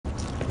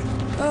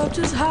of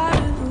just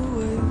hiding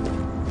away.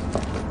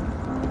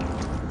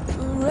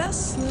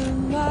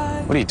 Wrestling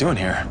my What are you doing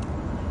here?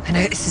 I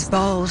know this is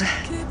bold,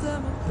 keep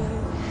them at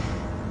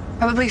bay.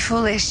 probably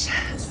foolish.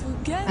 Just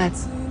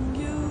forgetting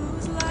you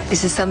is like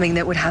This is something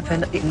that would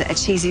happen in a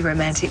cheesy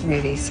romantic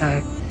movie, so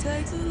it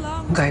takes a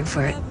long I'm going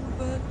for it.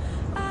 but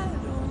I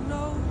don't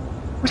know.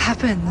 What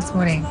happened this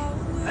morning?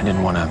 I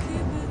didn't want to Keep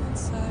it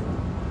inside.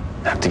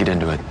 have to get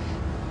into it.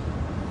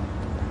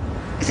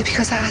 Is it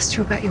because I asked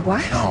you about your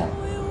wife? No.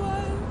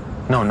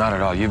 No, not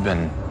at all. You've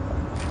been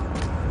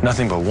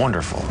nothing but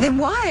wonderful. Then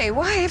why?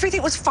 Why?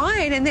 Everything was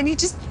fine, and then you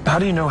just... How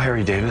do you know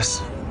Harry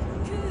Davis?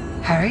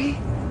 Harry?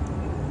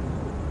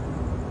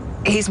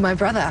 He's my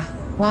brother.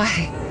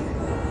 Why?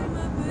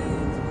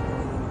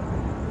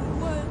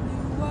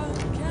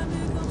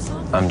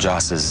 I'm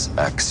Joss's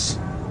ex.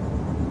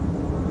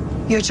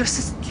 You're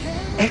Joss's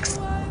ex?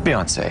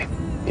 Beyonce.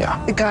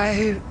 Yeah. The guy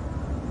who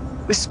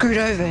was screwed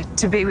over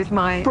to be with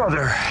my...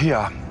 Brother.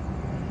 Yeah.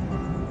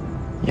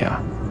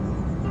 Yeah.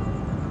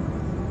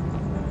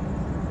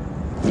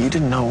 You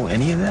didn't know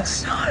any of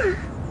this? No.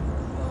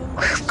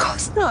 Of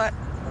course not.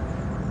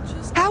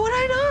 How would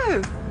I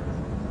know?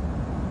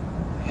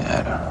 Yeah,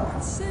 I don't know.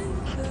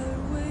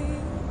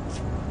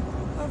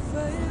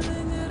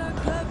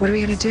 What are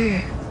we gonna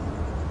do?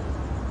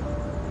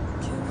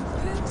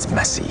 It's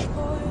messy.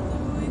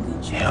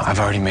 You know, I've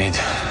already made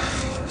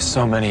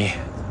so many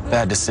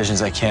bad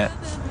decisions. I can't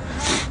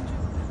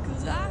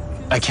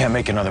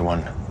make another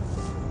one.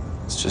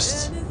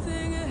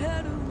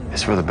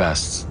 It's for the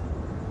best.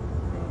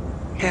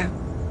 Yeah,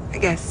 I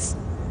guess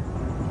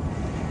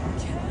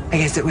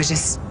it would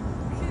just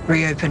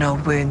reopen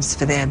old wounds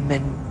for them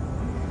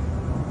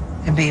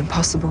and be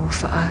impossible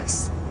for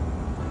us.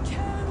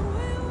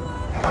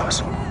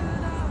 Impossible.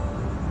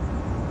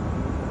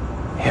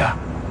 Yeah.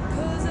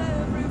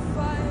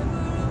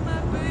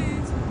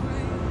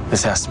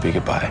 This has to be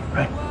goodbye,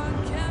 right?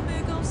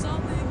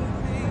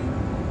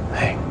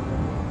 Hey,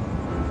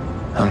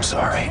 I'm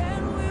sorry.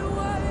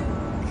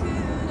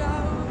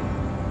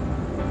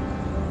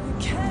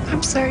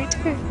 I'm sorry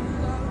too.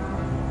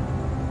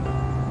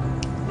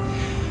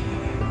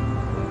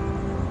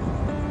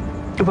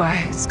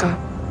 Goodbye,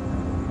 Scott.